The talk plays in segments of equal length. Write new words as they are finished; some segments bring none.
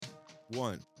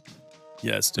One.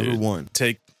 Yes, dude. Number one.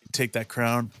 Take that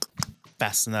crown,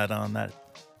 fasten that on that.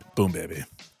 Boom, baby.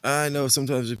 I know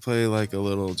sometimes we play like a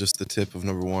little, just the tip of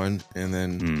number one, and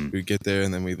then we get there,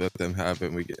 and then we let them have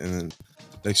it. And then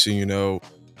next thing you know,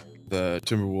 the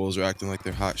Timberwolves are acting like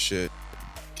they're hot shit.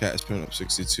 Cat's putting up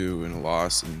 62 in a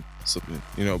loss and something,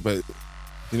 But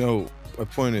my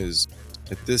point is,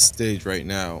 at this stage right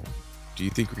now, do you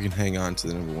think we can hang on to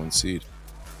the number one seed?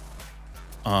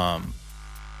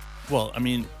 Well, I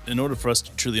mean, in order for us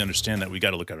to truly understand that, we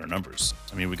got to look at our numbers.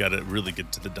 I mean, we got to really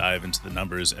get to the dive into the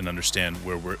numbers and understand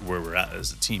where we're at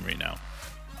as a team right now.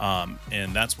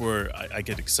 And that's where I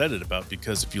get excited about,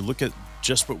 because if you look at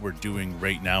just what we're doing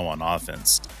right now on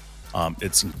offense,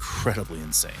 it's incredibly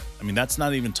insane. I mean, that's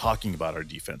not even talking about our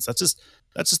defense. That's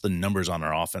just the numbers on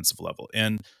our offensive level.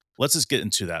 And let's just get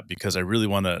into that, because I really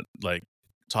want to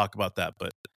talk about that.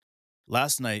 But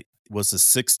last night was the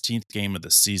 16th game of the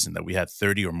season that we had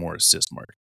 30 or more assists,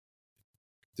 Mark.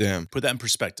 Damn. Put that in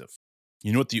perspective.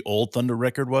 You know what the old Thunder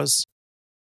record was?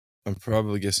 I'm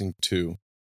probably guessing 2.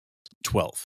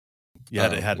 12.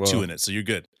 Yeah, it had a 2 in it, so you're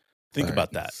good. Think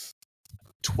about that.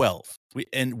 12.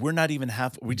 We're not even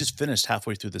we just finished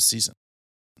halfway through the season.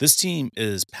 This team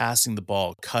is passing the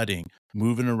ball, cutting,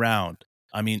 moving around.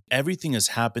 I mean, everything is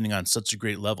happening on such a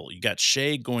great level. You got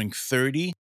Shea going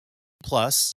 30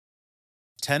 plus,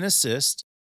 10 assists,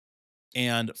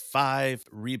 and 5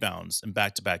 rebounds in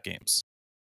back-to-back games.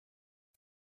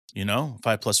 5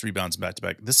 plus rebounds in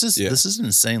back-to-back. This is an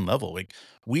insane level. Like,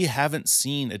 we haven't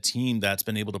seen a team that's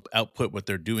been able to output what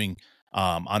they're doing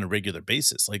on a regular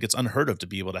basis. Like, it's unheard of to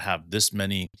be able to have this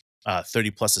many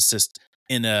 30 plus assists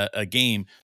in a game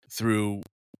through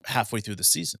halfway through the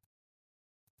season.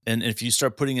 And if you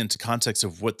start putting into context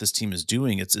of what this team is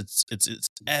doing, it's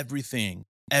everything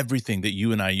that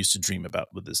you and I used to dream about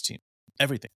with this team.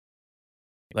 Everything.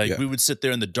 We would sit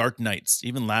there in the dark nights,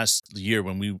 even last year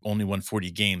when we only won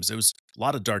 40 games, there was a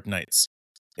lot of dark nights.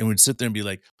 And we'd sit there and be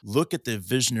like, look at the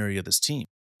visionary of this team.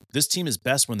 This team is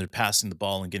best when they're passing the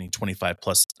ball and getting 25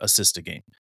 plus assists a game.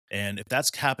 And if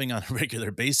that's happening on a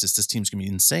regular basis, this team's going to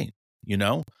be insane,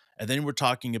 And then we're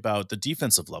talking about the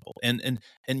defensive level. And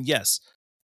yes,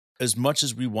 as much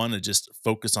as we want to just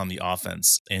focus on the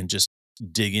offense and just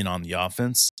dig in on the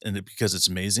offense, and because it's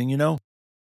amazing,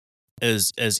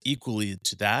 as equally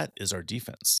to that is our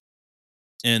defense.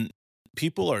 And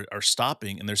people are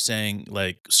stopping and they're saying,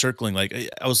 circling, I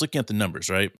was looking at the numbers,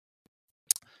 right?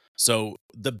 So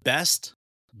the best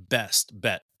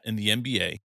bet in the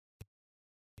NBA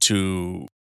to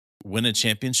win a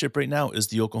championship right now is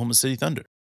the Oklahoma City Thunder.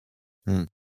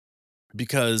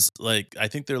 Because I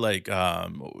think they're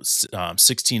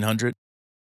 1,600,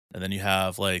 and then you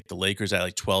have the Lakers at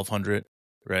 1,200,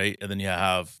 right? And then you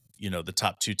have the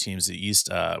top 2 teams in the East,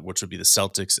 which would be the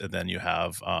Celtics, and then you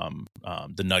have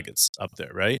the Nuggets up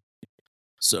there, right?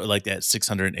 So that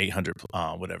 600, 800,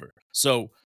 whatever. So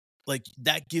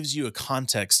that gives you a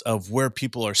context of where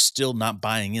people are still not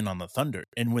buying in on the Thunder,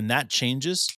 and when that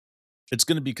changes, it's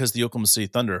going to be because the Oklahoma City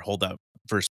Thunder hold that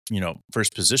first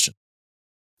position.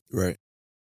 Right.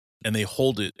 And they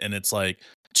hold it, and it's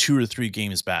 2 or 3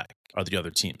 games back are the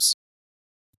other teams.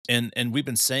 And we've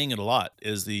been saying it a lot,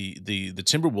 is the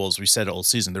Timberwolves, we said all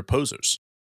season, they're posers.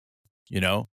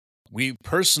 We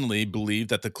personally believe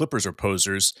that the Clippers are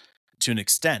posers to an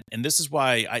extent. And this is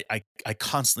why I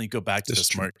constantly go back to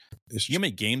this, Mark. You know how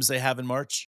many games they have in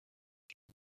March?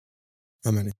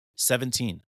 How many?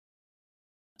 17.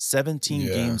 17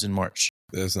 games in March.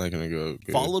 That's not going to go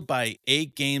good. Followed by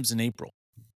 8 games in April.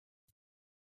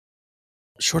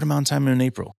 Short amount of time in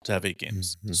April to have 8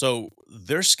 games. Mm-hmm. So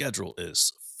their schedule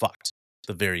is fucked at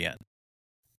the very end.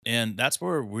 And that's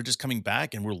where we're just coming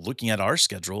back and we're looking at our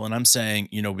schedule. And I'm saying,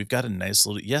 we've got a nice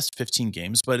little, 15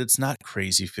 games, but it's not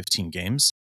crazy 15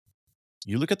 games.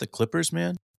 You look at the Clippers,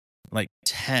 man,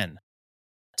 10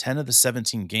 of the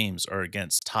 17 games are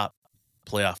against top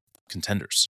playoff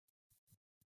contenders.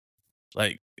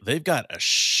 They've got a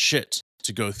shit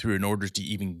to go through in order to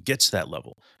even get to that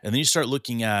level. And then you start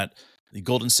looking at the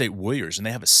Golden State Warriors, and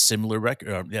they have a similar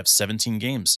record. They have 17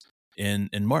 games in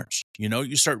March.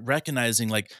 You start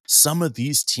recognizing some of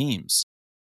these teams,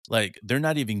 they're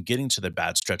not even getting to the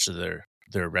bad stretch of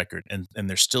their record, and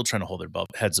they're still trying to hold their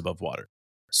heads above water.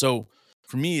 So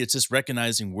for me, it's just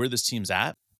recognizing where this team's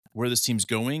at, where this team's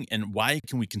going, and why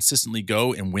can we consistently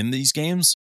go and win these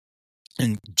games.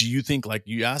 And do you think,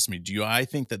 you asked me, I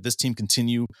think that this team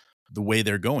continue the way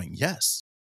they're going? Yes.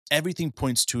 Everything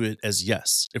points to it as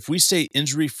yes. If we stay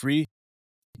injury-free,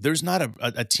 there's not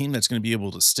a team that's going to be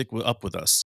able to stick up with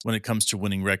us when it comes to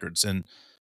winning records. And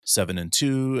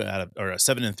 7-2 or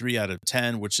 7-3 out of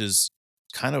 10, which is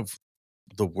kind of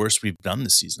the worst we've done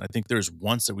this season. I think there's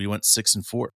once that we went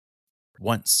 6-4.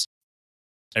 Once.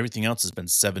 Everything else has been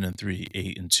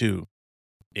 7-3, 8-2,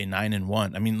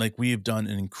 9-1. I mean, like, we've done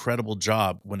an incredible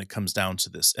job when it comes down to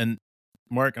this. And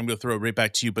Mark, I'm going to throw it right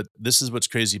back to you, but this is what's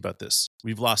crazy about this.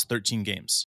 We've lost 13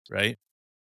 games, right?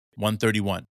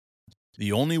 131.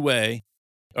 The only way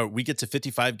we get to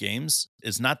 55 games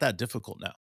is not that difficult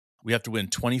now. We have to win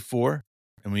 24,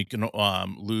 and we can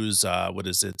lose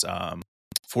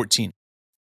 14.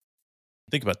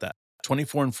 Think about that.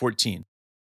 24-14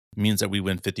 means that we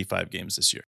win 55 games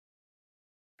this year.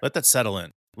 Let that settle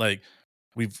in. Like,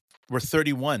 we're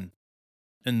 31-13,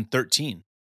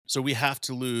 so we have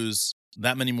to lose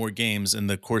that many more games in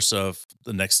the course of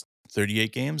the next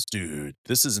 38 games. Dude,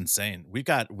 this is insane. We've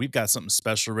got something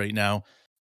special right now.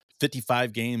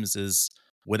 55 games is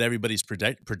what everybody's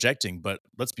projecting, but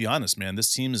let's be honest, man.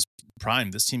 This team is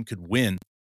prime. This team could win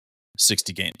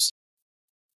 60 games.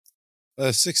 A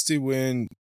 60-win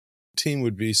team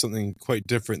would be something quite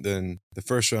different than the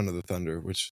first round of the Thunder,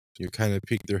 which you kind of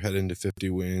peaked their head into 50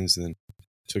 wins and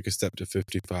took a step to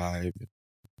 55.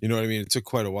 You know what I mean? It took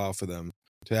quite a while for them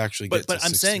to actually get to 60 But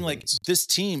I'm saying, wins. like, this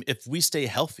team, if we stay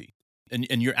healthy,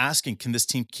 and you're asking, can this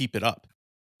team keep it up?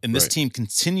 And this team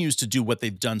continues to do what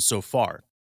they've done so far.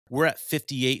 We're at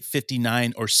 58,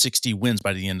 59, or 60 wins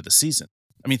by the end of the season.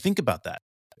 I mean, think about that.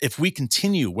 If we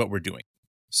continue what we're doing.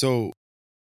 So,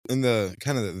 in the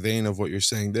kind of the vein of what you're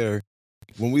saying there,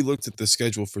 when we looked at the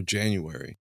schedule for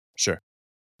January, sure,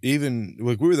 even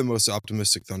like we were the most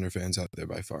optimistic Thunder fans out there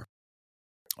by far.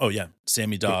 Oh yeah,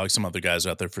 Sammy Dog, some other guys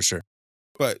out there for sure.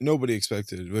 But nobody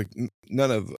expected, like,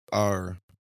 none of our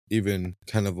even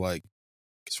kind of like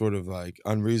sort of like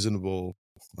unreasonable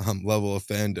level of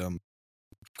fandom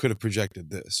could have projected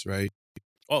this, right?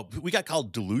 Oh, we got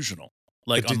called delusional,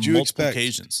 like, did on you multiple expect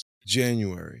occasions.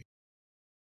 January,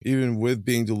 even with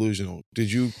being delusional,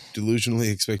 did you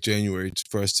delusionally expect January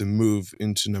for us to move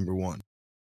into number one?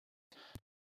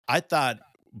 I thought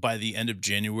by the end of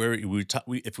January,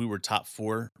 if we were top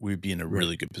 4, we'd be in a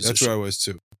really good position. That's where I was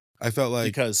too. I felt like,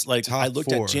 because, like, I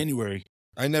looked at January.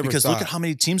 Because look at how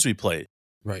many teams we played.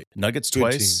 Right. Nuggets good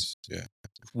twice. Teams. Yeah.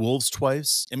 Wolves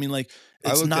twice. I mean, like,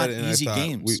 it's not easy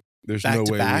games. There's back no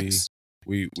to way backs.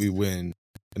 we win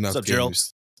enough What's up,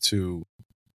 games Gerald? to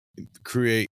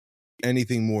create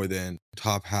anything more than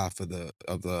top half of the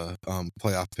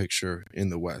playoff picture in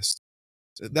the West.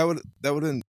 That would have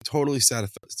been totally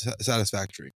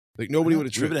satisfactory. Like, nobody would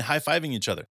have tripped. We've been high-fiving each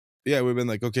other. Yeah, we've been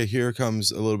like, okay, here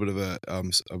comes a little bit of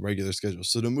a regular schedule.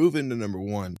 So to move into number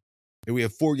one, and we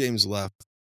have 4 games left,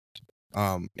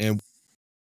 and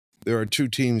there are 2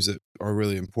 teams that are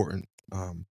really important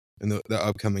in the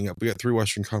upcoming up. We got 3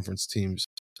 Western Conference teams,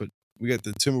 but we got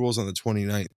the Timberwolves on the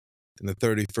 29th, and the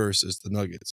 31st is the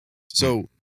Nuggets. So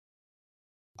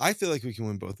I feel like we can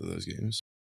win both of those games.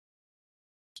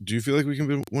 Do you feel like we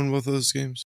can win both of those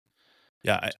games?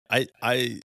 Yeah,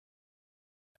 I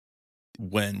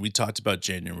when we talked about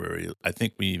January, I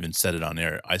think we even said it on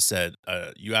air. I said,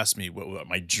 you asked me what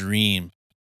my dream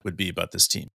would be about this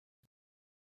team,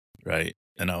 right?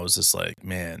 And I was just like,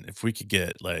 man, if we could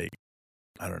get, like,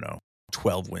 I don't know,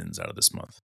 12 wins out of this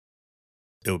month,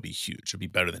 it would be huge. It would be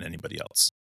better than anybody else.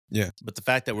 Yeah. But the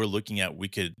fact that we're looking at we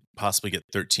could possibly get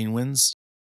 13 wins,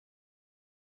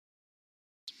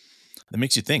 that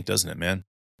makes you think, doesn't it, man?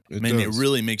 It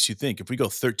really makes you think. If we go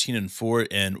 13-4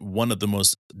 and one of the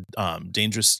most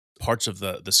dangerous parts of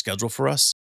the schedule for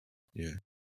us, yeah,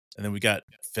 and then we got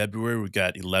February, we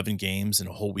got 11 games and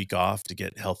a whole week off to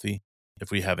get healthy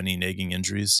if we have any nagging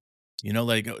injuries. You know,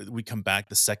 like, we come back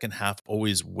the second half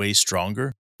always way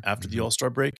stronger after the All-Star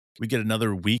break. We get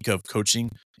another week of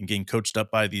coaching and getting coached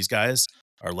up by these guys.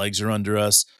 Our legs are under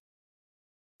us.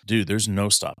 Dude, there's no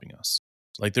stopping us.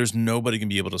 Like, there's nobody can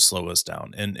be able to slow us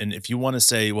down. And if you want to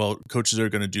say, well, coaches are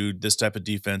going to do this type of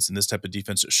defense and this type of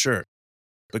defense, sure.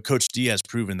 But Coach D has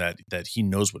proven that he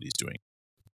knows what he's doing.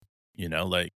 You know,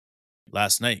 like,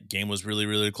 last night, game was really,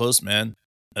 really close, man.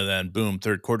 And then, boom,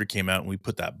 third quarter came out and we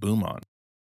put that boom on.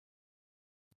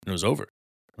 And it was over.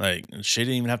 Like, Shea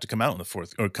didn't even have to come out in the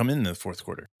fourth or come in the fourth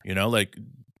quarter. You know, like,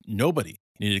 nobody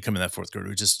needed to come in that fourth quarter.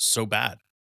 It was just so bad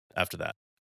after that.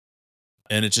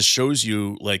 And it just shows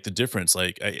you, like, the difference.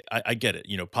 Like, I get it.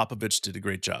 You know, Popovich did a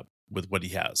great job with what he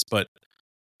has, but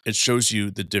it shows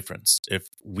you the difference. If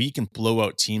we can blow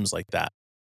out teams like that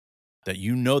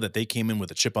you know that they came in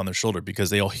with a chip on their shoulder because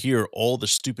they all hear all the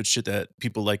stupid shit that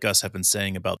people like us have been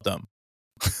saying about them.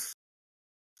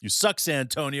 You suck, San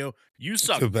Antonio. You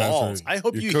suck balls. I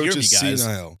hope you hear me, guys.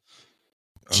 Senile.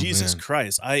 Jesus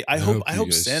Christ. I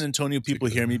hope San Antonio people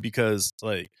hear me, because,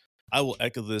 like, I will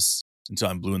echo this until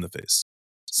I'm blue in the face.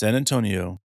 San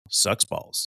Antonio sucks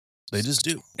balls. They just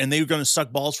do. And they're going to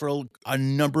suck balls for a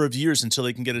number of years until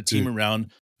they can get a team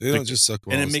around. They don't just suck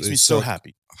balls. And it makes me so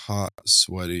happy. Hot,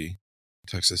 sweaty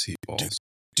Texas Heat balls.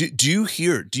 Do you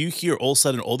hear all of a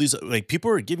sudden all these, like,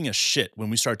 people are giving us shit when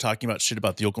we start talking about shit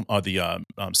about the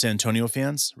San Antonio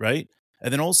fans, right?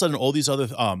 And then all of a sudden all these other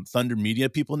Thunder media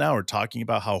people now are talking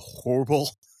about how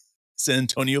horrible San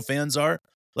Antonio fans are.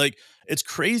 Like, it's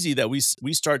crazy that we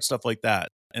start stuff like that.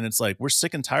 And it's like, we're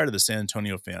sick and tired of the San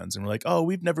Antonio fans. And we're like, oh,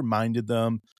 we've never minded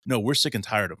them. No, we're sick and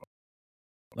tired of them.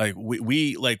 Like,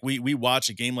 we watch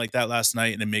a game like that last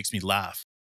night and it makes me laugh.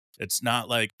 It's not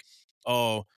like,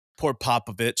 oh, poor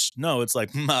Popovich. No, it's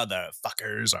like,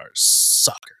 motherfuckers are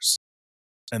suckers.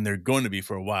 And they're going to be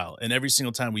for a while. And every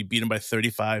single time we beat them by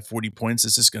 35, 40 points,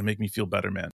 it's just going to make me feel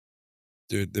better, man.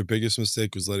 Dude, their biggest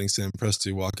mistake was letting Sam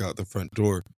Presti walk out the front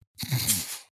door.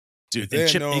 Dude, and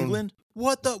Chip England?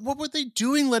 What were they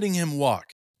doing letting him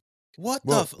walk?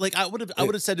 Like, I would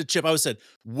have said to Chip, I would have said,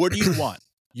 what do you want?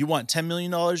 You want $10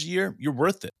 million a year? You're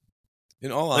worth it.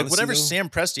 In all honesty, like, whatever Sam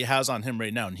Presti has on him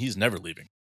right now, and he's never leaving.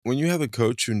 When you have a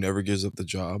coach who never gives up the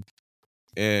job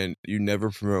and you never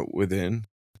promote within,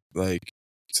 like,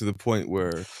 to the point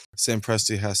where Sam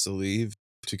Presti has to leave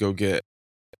to go get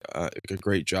a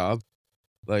great job,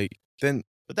 like, then.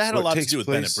 But that had a lot to do with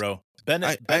Bennett, bro.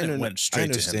 Bennett went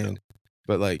straight to him.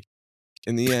 But, like,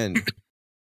 in the end,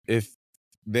 if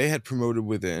they had promoted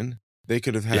within, they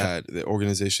could have had the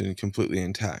organization completely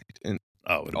intact. And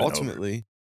ultimately,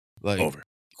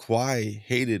 Kawhi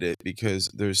hated it because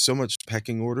there's so much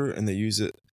pecking order and they use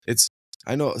it.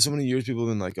 I know so many years people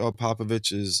have been like, oh,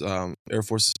 Popovich's Air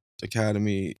Force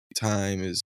Academy time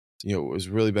was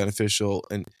really beneficial.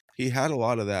 And he had a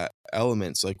lot of that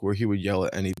elements, like where he would yell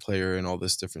at any player and all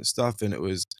this different stuff. And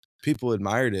people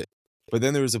admired it. But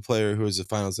then there was a player who was the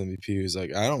finals MVP who was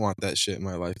like, I don't want that shit in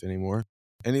my life anymore.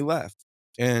 And he left.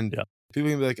 And people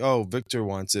can be like, oh, Victor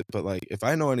wants it. But, like, if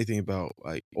I know anything about,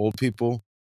 like, old people,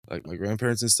 like my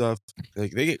grandparents and stuff,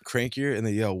 like, they get crankier and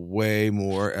they yell way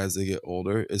more as they get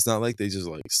older. It's not like they just,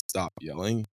 like, stop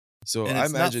yelling. So I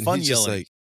imagine he's just like,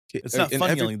 it's not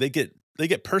fun yelling. They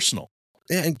get personal.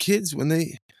 Yeah, and kids,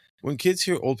 when kids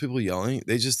hear old people yelling,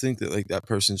 they just think that, like, that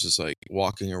person's just, like,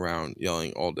 walking around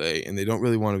yelling all day, and they don't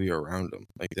really want to be around them.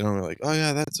 Like, they don't really like, oh,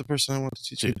 yeah, that's the person I want to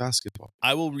teach me basketball.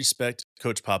 I will respect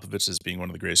Coach Popovich as being one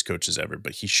of the greatest coaches ever,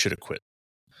 but he should have quit.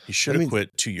 He should have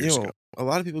quit 2 years ago. A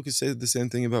lot of people could say the same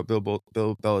thing about Bill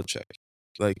Belichick.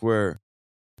 Like, where,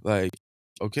 like,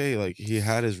 okay, like, he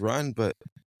had his run, but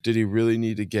did he really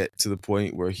need to get to the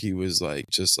point where he was, like,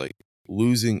 just, like,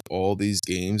 losing all these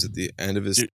games at the end of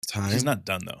his time? He's not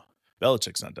done, though.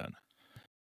 Belichick's not done.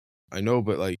 I know,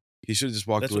 but, like, he should have just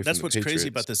walked away from the Patriots. That's what's crazy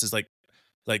about this is, like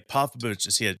Popovich,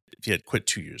 if he had quit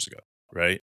 2 years ago,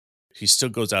 right? He still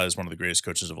goes out as one of the greatest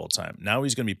coaches of all time. Now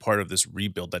he's going to be part of this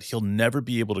rebuild that he'll never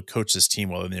be able to coach this team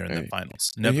while they're in the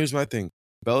finals. Never. And here's my thing.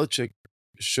 Belichick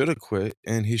should have quit,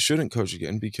 and he shouldn't coach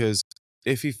again, because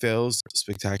if he fails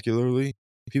spectacularly,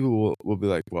 people will be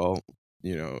like, well,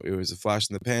 it was a flash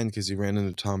in the pan because he ran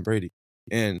into Tom Brady.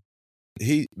 And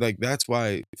that's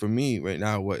why, for me right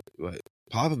now, what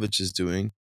Popovich is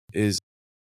doing is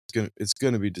it's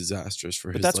gonna be disastrous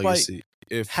for his legacy.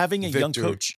 If having a young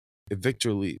coach, if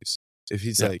Victor leaves, if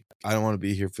he's like, I don't want to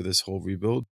be here for this whole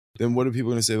rebuild, then what are people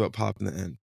gonna say about Pop in the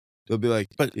end? They'll be like,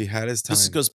 but he had his time.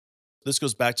 This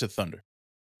goes back to Thunder,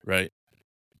 right?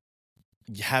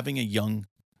 Having a young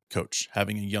coach,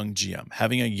 having a young GM,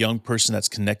 having a young person that's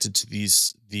connected to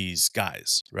these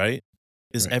guys, right,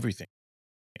 is everything.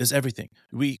 Is everything.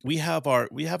 We have our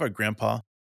grandpa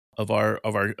of our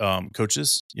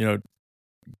coaches,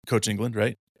 Coach England,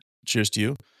 right? Cheers to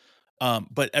you.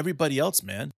 But everybody else,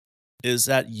 man, is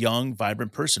that young,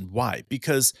 vibrant person. Why?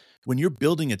 Because when you're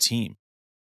building a team,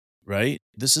 right,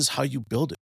 this is how you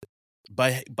build it.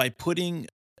 By putting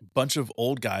a bunch of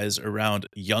old guys around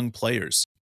young players.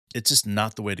 It's just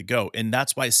not the way to go. And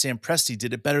that's why Sam Presti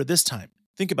did it better this time.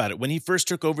 Think about it. When he first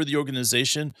took over the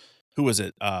organization, who was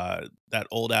it? That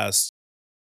old ass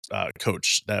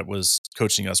coach that was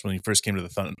coaching us when he first came to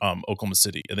the Oklahoma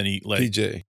City, and then he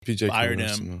PJ fired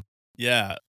him.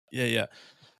 Yeah.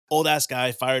 Old ass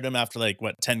guy, fired him after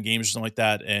 10 games or something like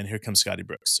that, and here comes Scotty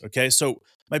Brooks. Okay, so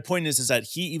my point is that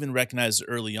he even recognized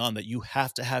early on that you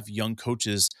have to have young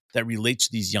coaches that relate to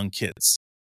these young kids.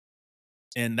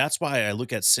 And that's why I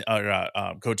look at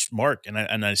Coach Mark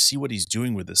and I see what he's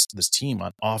doing with this team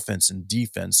on offense and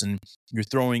defense. And you're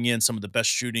throwing in some of the best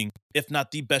shooting, if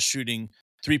not the best shooting,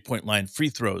 3-point line free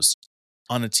throws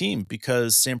on a team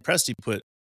because Sam Presti put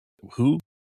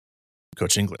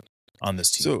Coach England on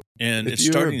this team. So and it's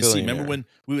starting to see. Remember when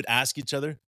we would ask each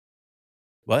other,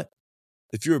 what?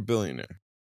 If you're a billionaire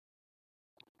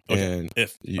And I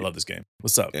love this game.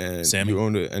 What's up, and Sammy? you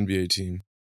owned an NBA team,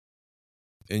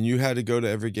 and you had to go to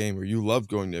every game, or you loved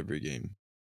going to every game,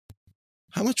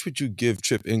 how much would you give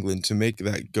Chip England to make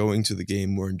that going to the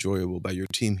game more enjoyable by your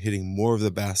team hitting more of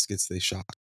the baskets they shot?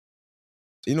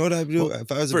 You know what I'd do?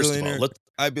 If I was a billionaire,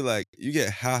 I'd be like, you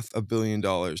get $500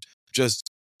 million. Just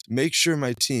make sure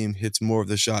my team hits more of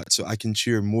the shots so I can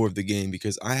cheer more of the game,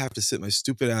 because I have to sit my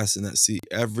stupid ass in that seat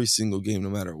every single game no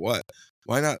matter what.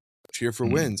 Why not cheer for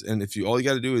wins? And if all you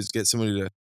got to do is get somebody to,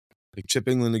 like Chip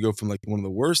England, to go from like one of the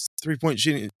worst 3-point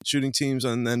shooting teams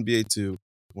on the NBA to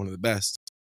one of the best,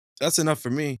 that's enough for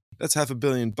me. That's $500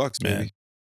 million, baby. Man.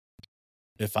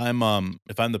 If I'm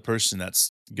the person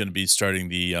that's going to be starting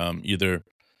the either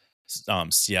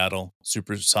Seattle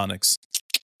Supersonics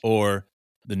or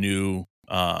the new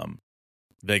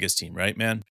Vegas team, right,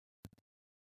 man?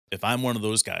 If I'm one of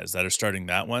those guys that are starting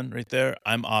that one right there,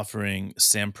 I'm offering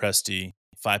Sam Presti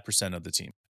 5% of the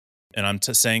team, and I'm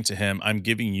saying to him, I'm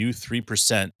giving you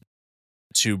 3%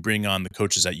 to bring on the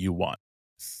coaches that you want.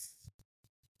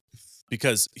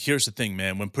 Because here's the thing,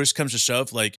 man, when push comes to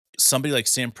shove, like somebody like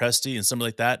Sam Presti and somebody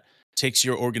like that takes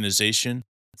your organization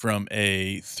from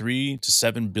a $3 to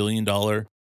 $7 billion or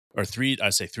 $3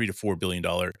 to $4 billion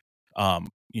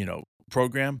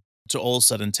program to all of a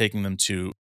sudden taking them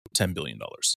to $10 billion,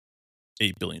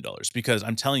 $8 billion. Because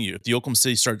I'm telling you, if the Oklahoma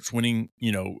City starts winning,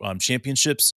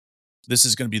 championships, this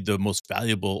is going to be the most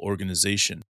valuable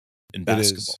organization in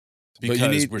basketball. Because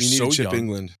but you we're need so Chip young.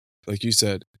 England, like you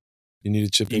said. You need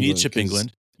a Chip England. You need Chip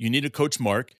England. You need a Coach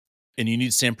Mark, and you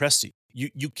need Sam Presti.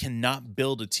 You cannot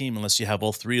build a team unless you have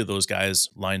all three of those guys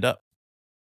lined up.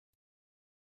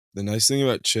 The nice thing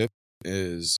about Chip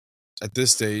is, at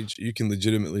this stage, you can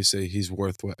legitimately say he's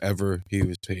worth whatever he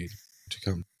was paid to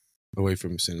come away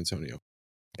from San Antonio.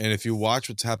 And if you watch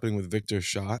what's happening with Victor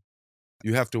Shot,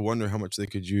 you have to wonder how much they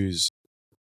could use.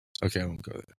 Okay, I won't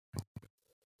go there.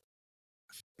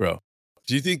 Bro.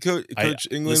 Do you think Coach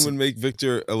England would make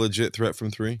Victor a legit threat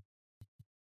from three?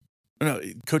 No,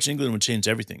 Coach England would change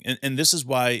everything. And this is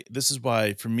why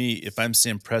for me, if I'm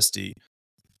Sam Presti,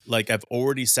 like I've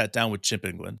already sat down with Chip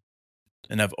England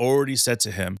and I've already said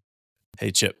to him,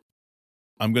 hey, Chip,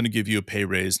 I'm going to give you a pay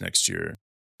raise next year,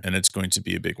 and it's going to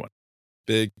be a big one.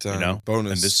 Big time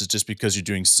bonus. And this is just because you're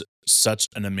doing such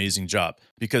an amazing job.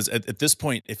 Because at this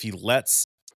point,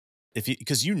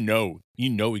 because he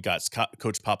got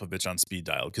Coach Popovich on speed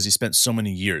dial because he spent so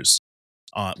many years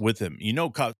with him.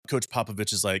 Coach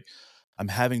Popovich is like, I'm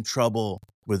having trouble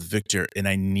with Victor and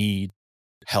I need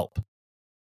help.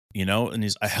 And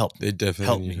he's, They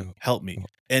definitely help me.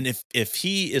 And if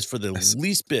he is for the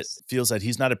least bit feels that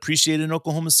he's not appreciated in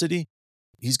Oklahoma City,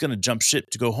 he's going to jump ship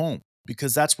to go home,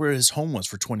 because that's where his home was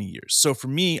for 20 years. So for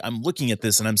me, I'm looking at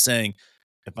this and I'm saying,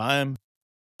 if I'm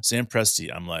Sam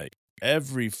Presti, I'm like,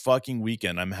 every fucking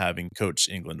weekend I'm having Coach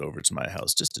England over to my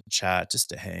house just to chat, just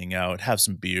to hang out, have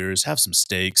some beers, have some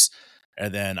steaks.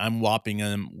 And then I'm whopping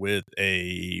him with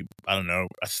a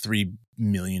 $3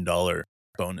 million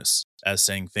bonus as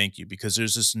saying thank you, because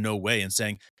there's just no way, and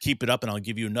saying keep it up and I'll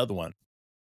give you another one.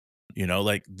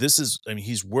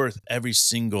 He's worth every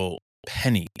single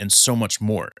penny and so much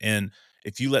more. And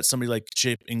if you let somebody like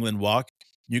Chip England walk,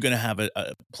 you're going to have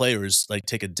players like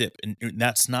take a dip, and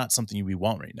that's not something we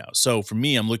want right now. So for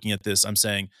me, I'm looking at this, I'm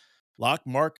saying lock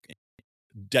Mark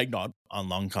Daigneault on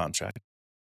long contract,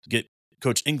 get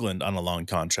Coach England on a long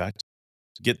contract,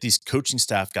 get these coaching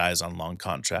staff guys on long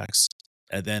contracts,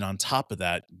 and then on top of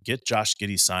that, get Josh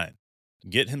Giddey signed.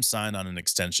 Get him signed on an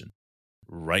extension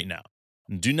right now.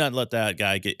 Do not let that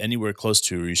guy get anywhere close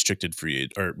to a restricted free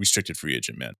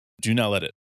agent, man. Do not let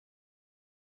it.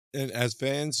 And as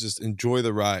fans, just enjoy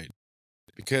the ride,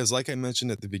 because like I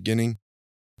mentioned at the beginning,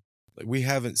 we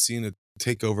haven't seen a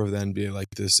takeover of the NBA like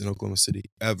this in Oklahoma City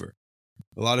ever.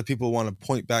 A lot of people want to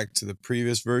point back to the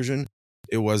previous version.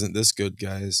 It wasn't this good,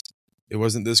 guys. It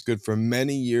wasn't this good for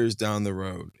many years down the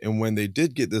road. And when they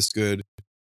did get this good,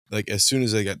 like as soon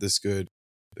as they got this good,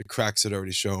 the cracks had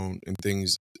already shown and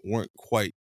things weren't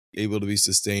quite able to be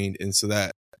sustained. And so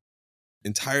that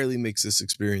entirely makes this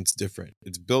experience different.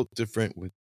 It's built different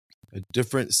with a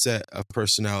different set of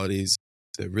personalities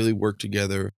that really work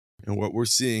together. And what we're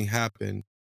seeing happen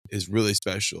is really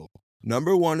special.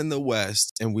 Number one in the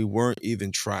West, and we weren't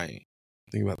even trying.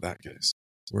 Think about that, guys.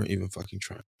 We weren't even fucking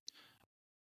trying.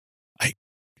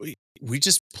 We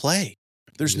just play.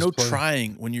 There's no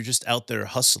trying when you're just out there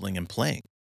hustling and playing.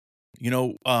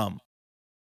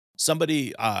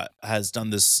 Somebody has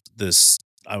done this.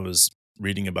 I was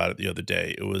reading about it the other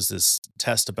day. It was this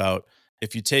test about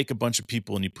if you take a bunch of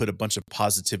people and you put a bunch of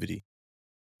positivity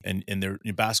and they're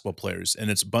basketball players, and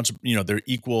it's a bunch of, they're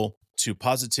equal to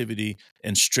positivity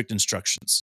and strict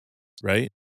instructions,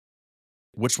 right?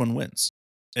 Which one wins?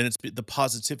 And it's the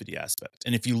positivity aspect.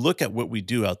 And if you look at what we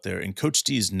do out there, and Coach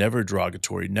D is never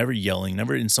derogatory, never yelling,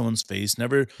 never in someone's face,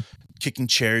 never kicking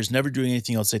chairs, never doing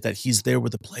anything else like that. He's there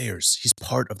with the players. He's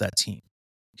part of that team.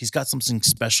 He's got something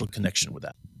special connection with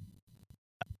that.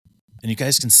 And you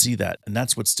guys can see that. And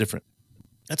that's what's different.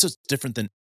 That's what's different than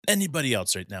anybody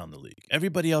else right now in the league.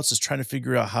 Everybody else is trying to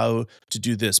figure out how to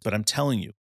do this. But I'm telling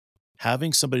you,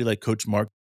 having somebody like Coach Mark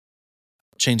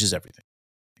changes everything.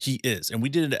 He is. And we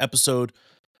did an episode.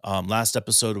 Last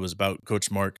episode, it was about Coach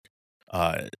Mark.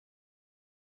 It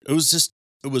was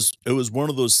one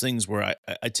of those things where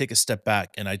I take a step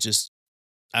back, and I just,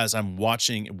 as I'm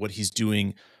watching what he's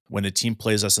doing when a team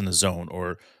plays us in the zone,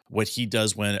 or what he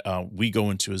does when we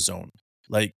go into a zone,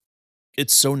 like,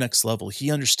 it's so next level. He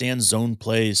understands zone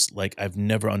plays like I've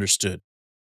never understood,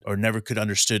 or never could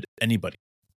understood anybody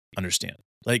understand.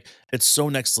 Like, it's so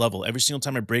next level. Every single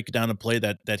time I break down a play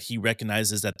that he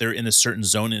recognizes that they're in a certain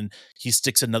zone, and he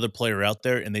sticks another player out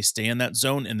there and they stay in that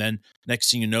zone. And then next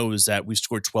thing you know is that we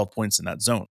scored 12 points in that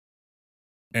zone,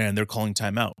 and they're calling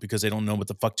timeout because they don't know what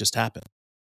the fuck just happened.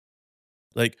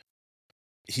 Like,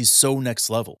 he's so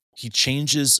next level. He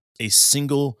changes a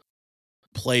single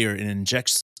player and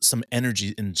injects some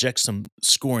energy, injects some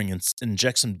scoring, and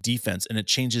injects some defense, and it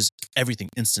changes everything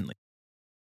instantly.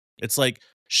 It's like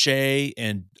Shea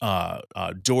and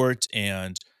Dort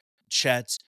and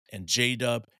Chet and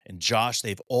J-Dub and Josh,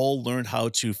 they've all learned how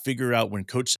to figure out when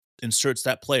coach inserts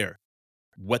that player,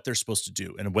 what they're supposed to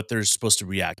do and what they're supposed to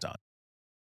react on.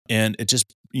 And it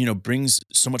just, brings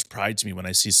so much pride to me when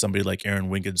I see somebody like Aaron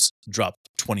Wiggins drop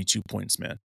 22 points,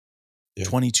 man. Yeah.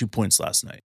 22 points last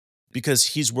night. Because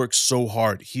he's worked so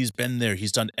hard. He's been there.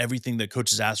 He's done everything that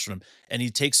coaches asked from him. And he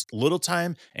takes little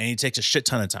time, and he takes a shit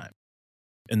ton of time.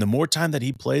 And the more time that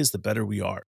he plays, the better we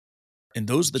are. And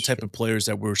those are the type of players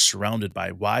that we're surrounded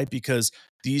by. Why? Because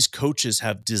these coaches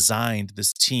have designed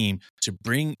this team to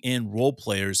bring in role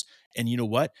players. And you know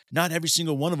what? Not every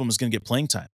single one of them is going to get playing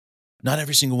time. Not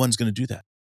every single one's going to do that.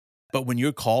 But when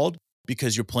you're called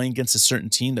because you're playing against a certain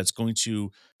team that's going to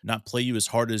not play you as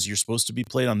hard as you're supposed to be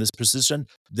played on this position,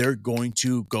 they're going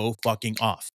to go fucking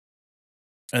off.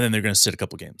 And then they're going to sit a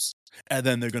couple games. And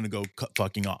then they're going to go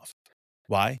fucking off.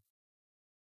 Why?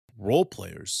 Role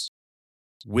players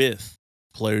with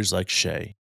players like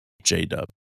Shea, J-Dub,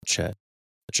 Chet,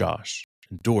 Josh,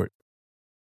 and Dort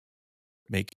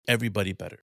make everybody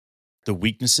better. The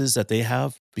weaknesses that they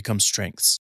have become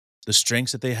strengths. The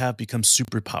strengths that they have become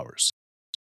superpowers.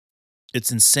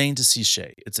 It's insane to see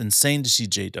Shea. It's insane to see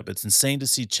J-Dub. It's insane to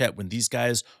see Chet when these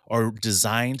guys are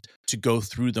designed to go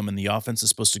through them, and the offense is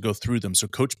supposed to go through them. So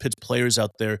coach puts players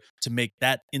out there to make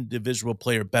that individual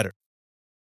player better.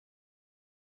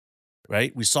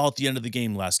 Right? We saw at the end of the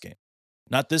game last game.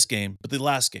 Not this game, but the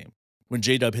last game when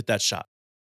J-Dub hit that shot.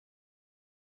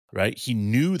 Right? He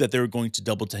knew that they were going to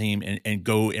double team and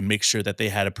go and make sure that they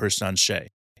had a person on Shea.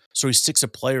 So he sticks a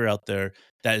player out there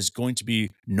that is going to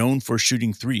be known for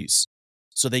shooting threes.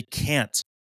 So they can't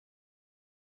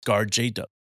guard J-Dub.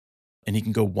 And he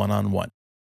can go one-on-one.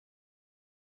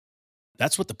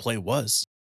 That's what the play was.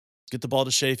 Get the ball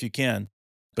to Shea if you can,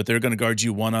 but they're going to guard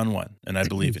you one-on-one, and I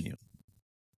believe in you.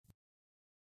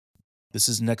 This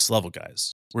is next level,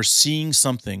 guys. We're seeing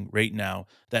something right now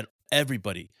that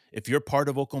everybody, if you're part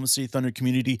of Oklahoma City Thunder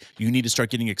community, you need to start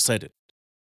getting excited.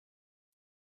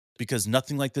 Because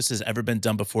nothing like this has ever been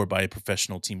done before by a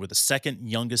professional team. We're the second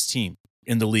youngest team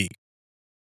in the league.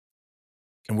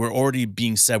 And we're already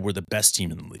being said we're the best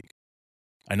team in the league.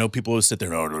 I know people will sit there,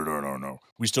 no.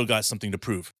 We still got something to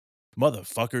prove.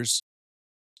 Motherfuckers,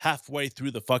 halfway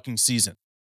through the fucking season.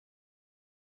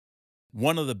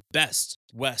 One of the best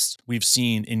West we've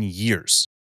seen in years.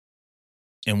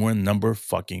 And we're number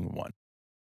fucking one.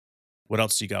 What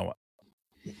else do you got?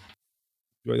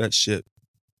 Enjoy that shit.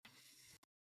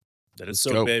 Let it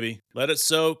soak, baby. Let it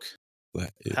soak.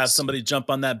 Have somebody jump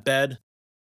on that bed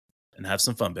and have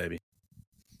some fun, baby.